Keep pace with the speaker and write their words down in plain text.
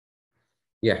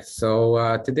Yes,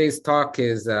 so today's talk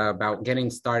is about getting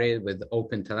started with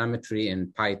OpenTelemetry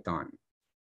in Python.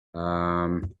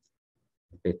 A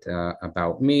bit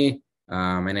about me.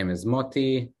 My name is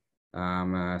Moti.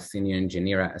 I'm a senior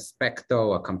engineer at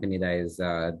Aspecto, a company that is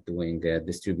doing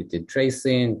distributed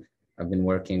tracing. I've been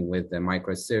working with the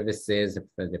microservices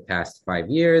for the past 5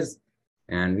 years.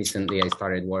 And recently I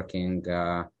started working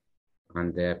on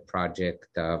the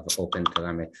project of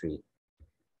OpenTelemetry.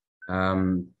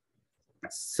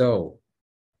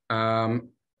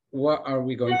 What are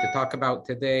we going to talk about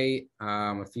today?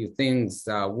 A few things.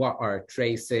 What are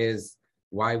traces?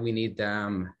 Why we need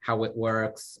them? How it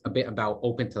works? A bit about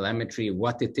OpenTelemetry,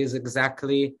 what it is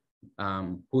exactly,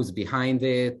 who's behind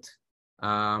it,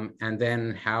 and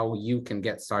then how you can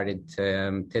get started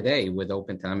today with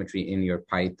OpenTelemetry in your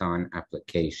Python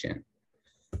application.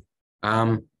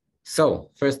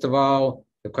 So first of all,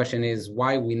 the question is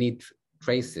why we need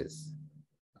traces.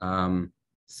 The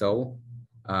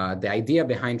idea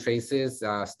behind traces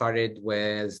started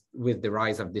with the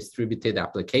rise of distributed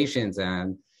applications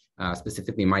and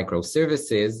specifically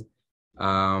microservices.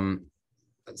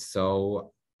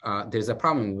 There's a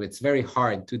problem. It's very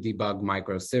hard to debug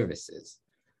microservices.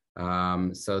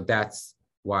 So that's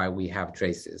why we have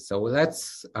traces. So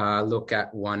let's look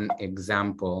at one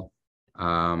example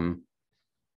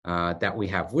that we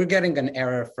have. We're getting an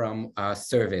error from a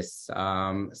service.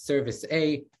 Service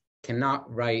A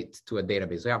cannot write to a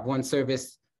database. We have one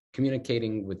service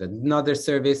communicating with another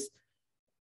service.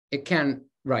 It can't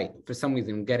write. For some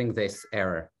reason, getting this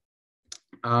error.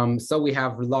 So we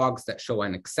have logs that show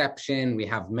an exception. We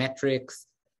have metrics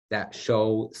that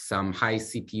show some high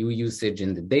CPU usage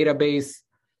in the database.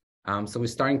 So we're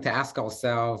starting to ask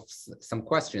ourselves some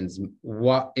questions.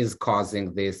 What is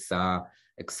causing this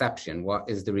exception? What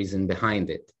is the reason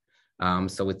behind it?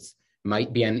 So it's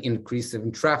might be an increase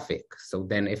in traffic. So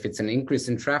then if it's an increase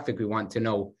in traffic, we want to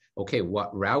know, okay,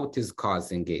 what route is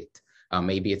causing it?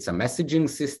 Maybe it's a messaging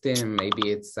system, maybe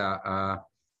it's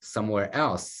somewhere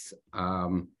else.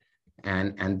 And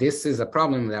this is a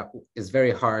problem that is very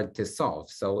hard to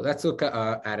solve. So let's look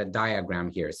at a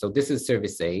diagram here. So this is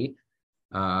service A.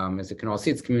 As you can all see,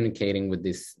 it's communicating with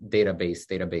this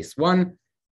database 1.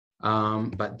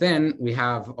 But then we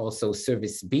have also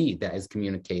service B that is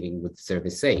communicating with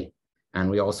service A. And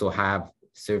we also have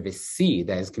service C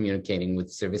that is communicating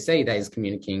with service A that is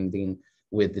communicating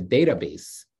with the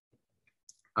database.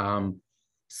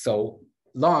 So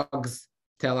logs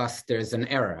tell us there's an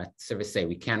error at service A.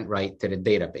 We can't write to the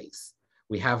database.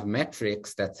 We have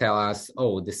metrics that tell us,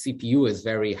 oh, the CPU is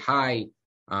very high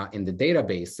in the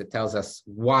database. It tells us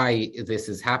why this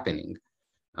is happening.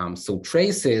 So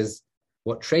traces,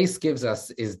 what trace gives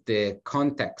us is the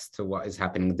context to what is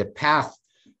happening, the path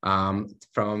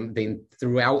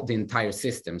throughout the entire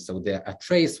system. So a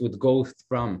trace would go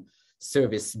from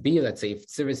service B. Let's say if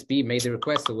service B made a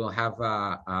request, so we'll have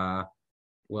a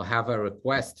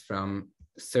request from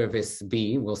service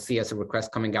B. We'll see as a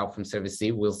request coming out from service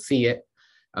C. We'll see it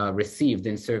received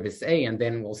in service A, and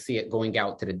then we'll see it going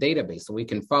out to the database. So we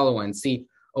can follow and see,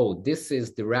 oh, this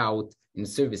is the route in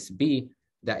service B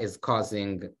that is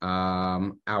causing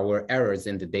our errors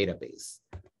in the database.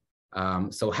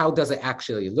 So how does it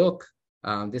actually look?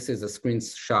 This is a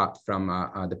screenshot from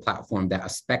the platform that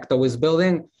Aspecto is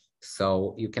building.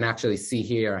 So you can actually see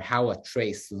here how a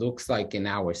trace looks like in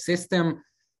our system.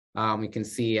 We can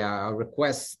see a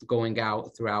request going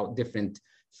out throughout different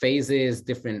phases,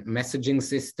 different messaging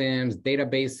systems,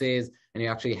 databases, and you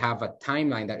actually have a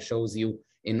timeline that shows you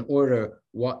in order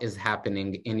what is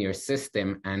happening in your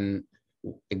system and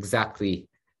exactly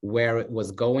where it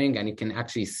was going. And you can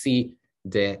actually see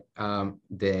the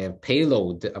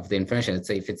payload of the information. Let's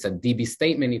say if it's a DB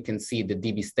statement, you can see the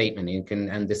DB statement. You can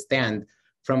understand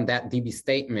from that DB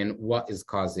statement what is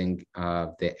causing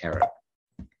the error.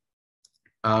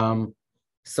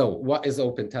 So what is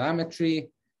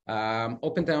OpenTelemetry?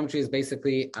 OpenTelemetry is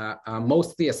basically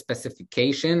mostly a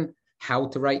specification, how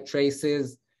to write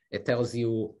traces. It tells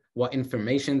you what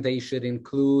information they should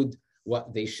include,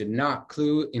 what they should not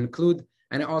include.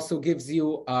 And it also gives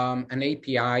you an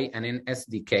API and an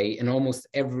SDK in almost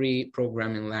every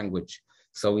programming language.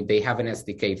 So they have an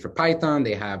SDK for Python,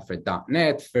 they have for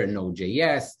 .NET, for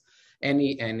Node.js,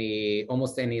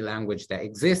 almost any language that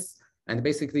exists. And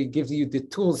basically gives you the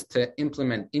tools to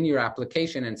implement in your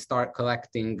application and start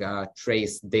collecting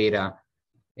trace data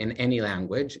in any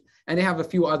language. And they have a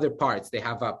few other parts. They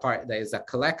have a part that is a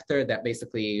collector that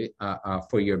basically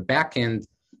for your backend,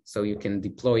 so you can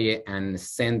deploy it and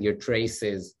send your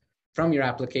traces from your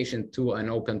application to an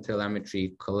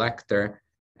OpenTelemetry collector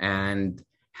and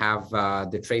have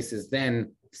the traces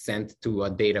then sent to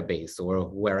a database or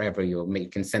wherever you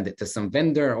can send it to some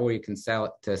vendor, or you can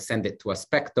send it to a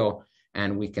Specto,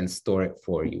 and we can store it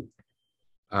for you.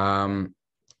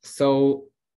 So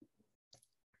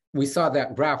we saw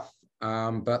that graph,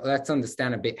 but let's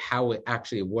understand a bit how it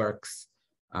actually works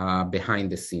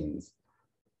behind the scenes.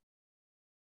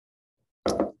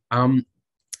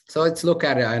 So let's look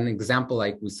at an example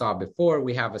like we saw before.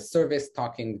 We have a service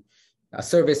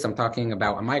I'm talking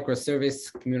about a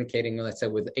microservice communicating, let's say,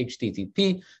 with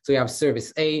HTTP. So you have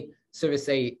service A. Service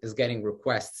A is getting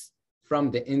requests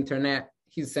from the internet.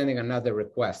 He's sending another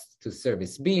request to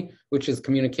service B, which is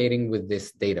communicating with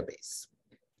this database.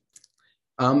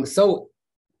 So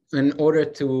in order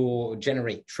to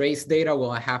generate trace data,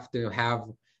 we'll have to have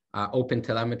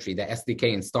OpenTelemetry, the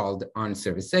SDK, installed on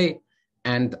service A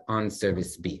and on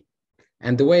service B.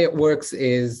 And the way it works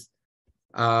is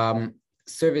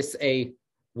service A,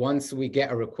 once we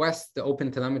get a request, the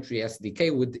OpenTelemetry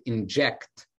SDK would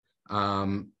inject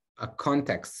a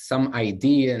context, some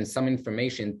ID and some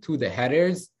information to the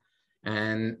headers,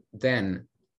 and then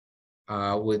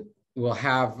we'll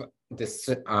have this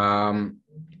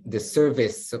the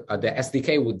service, the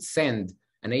SDK would send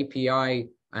an API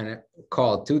and a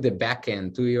call to the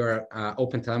backend, to your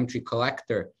OpenTelemetry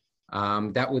collector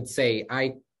that would say,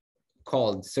 I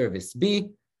called service B.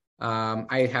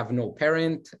 I have no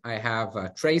parent. I have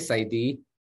a trace ID,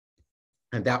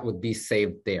 and that would be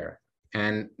saved there.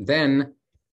 And then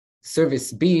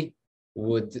service B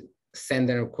would send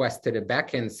a request to the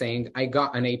backend saying, I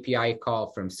got an API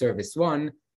call from service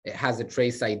 1. It has a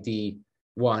trace ID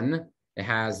 1. It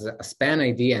has a span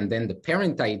ID, and then the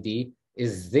parent ID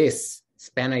is this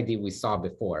span ID we saw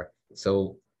before.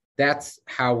 So that's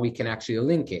how we can actually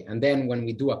link it. And then when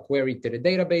we do a query to the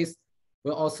database,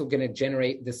 we're also going to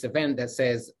generate this event that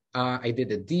says, I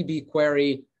did a DB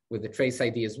query with the trace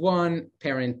ID is 1,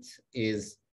 parent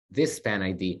is this span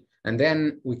ID. And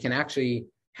then we can actually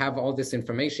have all this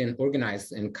information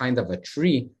organized in kind of a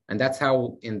tree. And that's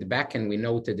how in the backend we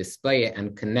know to display it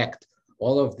and connect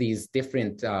all of these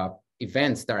different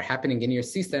events that are happening in your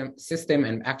system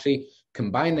and actually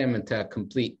combine them into a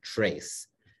complete trace.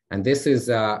 And this is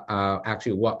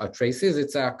actually what a trace is.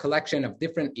 It's a collection of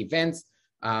different events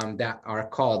that are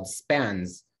called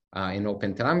spans in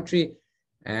OpenTelemetry,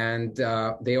 and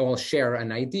they all share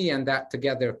an ID, and that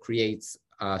together creates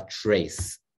a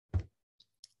trace.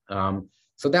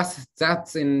 So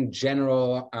that's in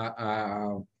general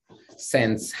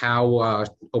sense how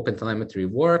OpenTelemetry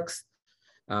works.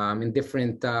 In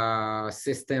different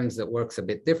systems, it works a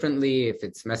bit differently. If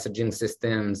it's messaging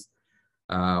systems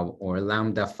or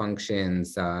Lambda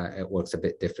functions, it works a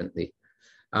bit differently.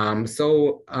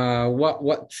 So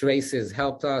what traces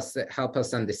help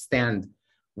us understand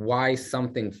why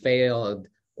something failed,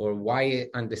 or why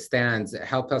it understands,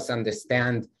 help us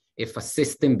understand if a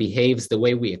system behaves the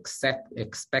way we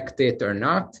expect it or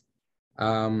not.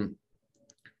 And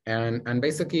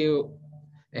basically,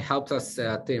 it helps us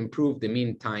to improve the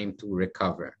mean time to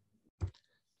recover.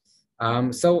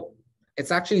 So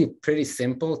it's actually pretty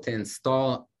simple to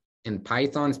install in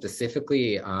Python,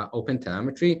 specifically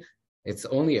OpenTelemetry. It's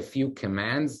only a few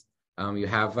commands. You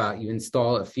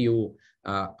install a few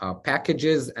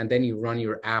packages, and then you run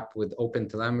your app with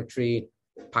OpenTelemetry,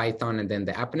 Python, and then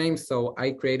the app name. So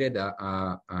I created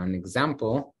an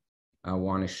example I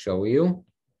want to show you.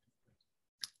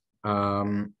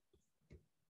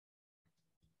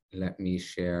 Let me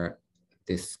share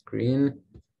this screen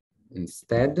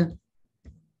instead.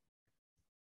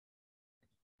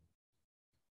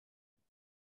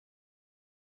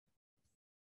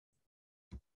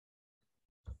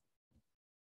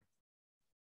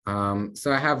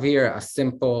 So I have here a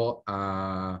simple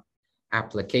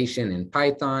application in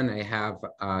Python. I have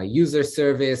a user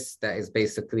service that is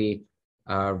basically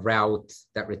a route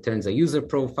that returns a user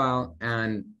profile.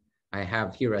 And I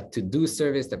have here a to-do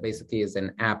service that basically is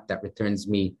an app that returns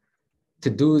me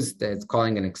to-dos that's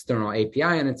calling an external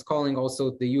API, and it's calling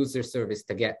also the user service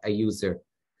to get a user.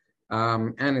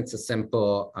 And it's a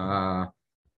simple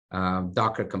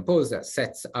Docker Compose that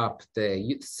sets up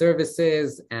the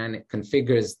services, and it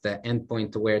configures the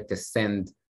endpoint to where to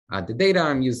send the data.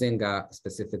 I'm using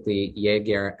specifically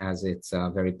Jaeger, as it's a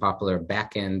very popular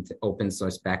backend, open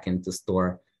source backend to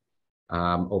store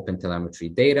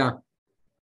OpenTelemetry data.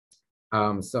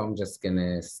 So I'm just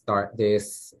gonna start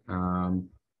this,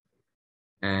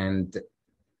 and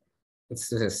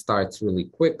it starts really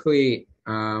quickly.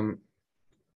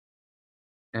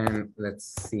 And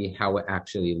let's see how it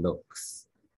actually looks.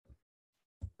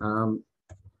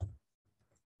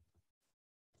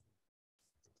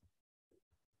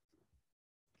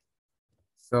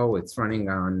 So it's running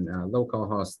on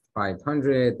localhost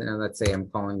 500, and let's say I'm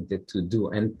calling the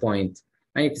to-do endpoint.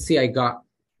 And you can see I got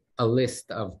a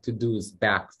list of to-dos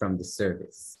back from the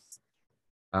service.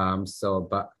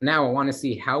 But now I want to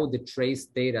see how the trace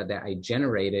data that I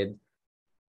generated,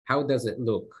 how does it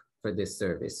look for this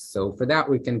service? So for that,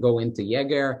 we can go into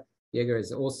Jaeger. Jaeger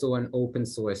is also an open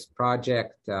source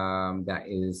project that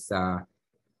is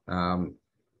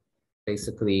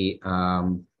basically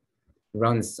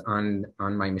runs on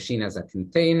my machine as a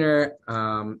container.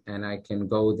 And I can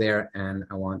go there and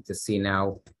I want to see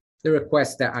now the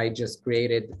request that I just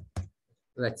created.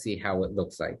 Let's see how it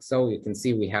looks like. So you can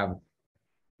see we have,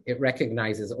 it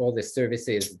recognizes all the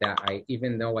services that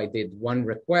even though I did one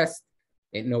request,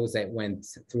 it knows that it went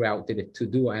throughout the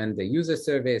to-do and the user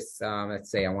service.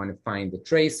 Let's say I want to find the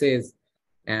traces,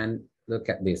 and look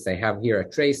at this. I have here a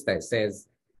trace that says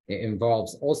it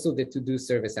involves also the to-do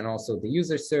service and also the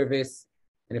user service.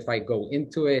 And if I go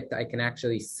into it, I can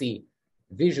actually see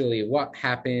visually what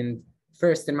happened.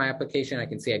 First in my application, I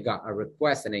can see I got a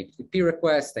request, an HTTP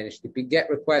request, an HTTP GET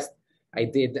request. I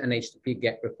did an HTTP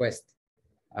GET request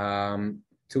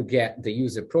to get the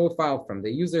user profile from the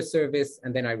user service,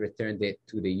 and then I returned it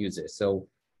to the user. So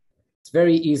it's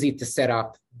very easy to set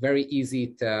up, very easy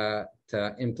to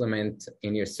implement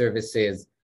in your services,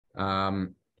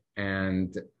 and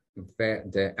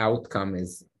the outcome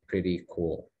is pretty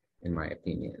cool, in my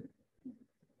opinion.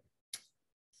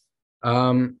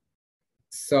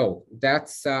 So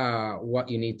that's what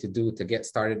you need to do to get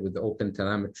started with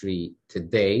OpenTelemetry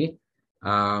today.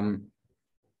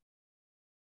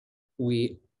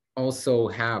 We also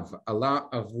have a lot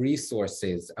of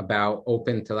resources about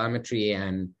OpenTelemetry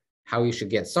and how you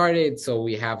should get started. So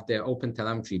we have the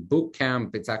OpenTelemetry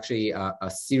Bootcamp. It's actually a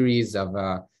series of,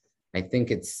 I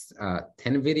think it's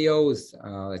 10 videos.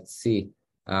 Let's see,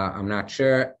 I'm not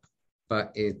sure,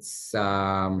 but it's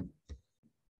 6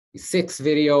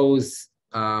 videos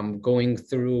going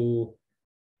through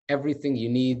everything you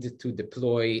need to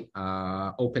deploy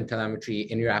OpenTelemetry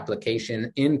in your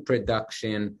application in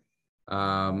production,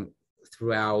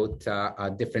 throughout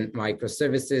different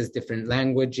microservices, different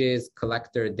languages,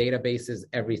 collector databases,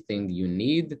 everything you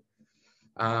need.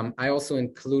 I also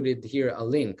included here a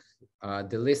link,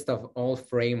 the list of all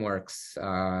frameworks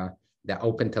that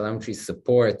OpenTelemetry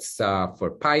supports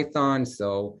for Python.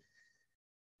 So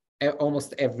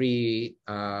almost every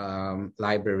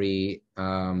library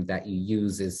that you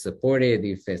use is supported.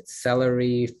 If it's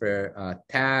Celery for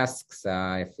tasks,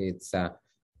 if it's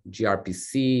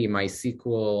gRPC,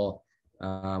 MySQL,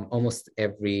 almost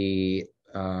every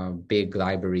big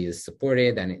library is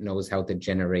supported, and it knows how to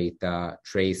generate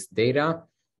trace data.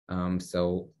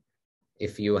 So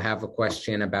if you have a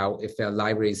question about if a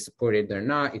library is supported or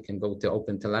not, you can go to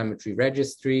OpenTelemetry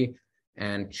registry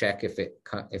and check if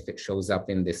it shows up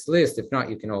in this list. If not,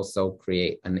 you can also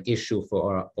create an issue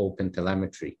for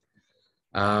OpenTelemetry.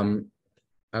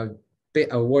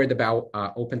 A word about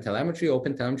OpenTelemetry.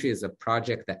 OpenTelemetry is a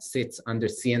project that sits under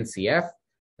CNCF,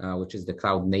 which is the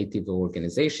Cloud Native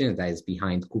organization that is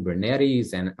behind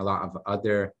Kubernetes and a lot of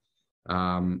other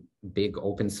big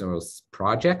open source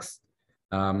projects.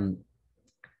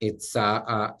 It's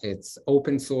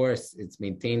open source. It's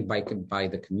maintained by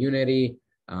the community.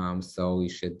 So you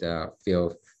should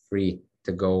feel free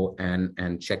to go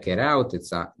and check it out.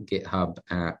 It's at GitHub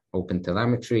at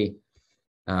OpenTelemetry.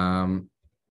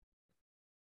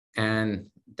 And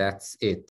that's it.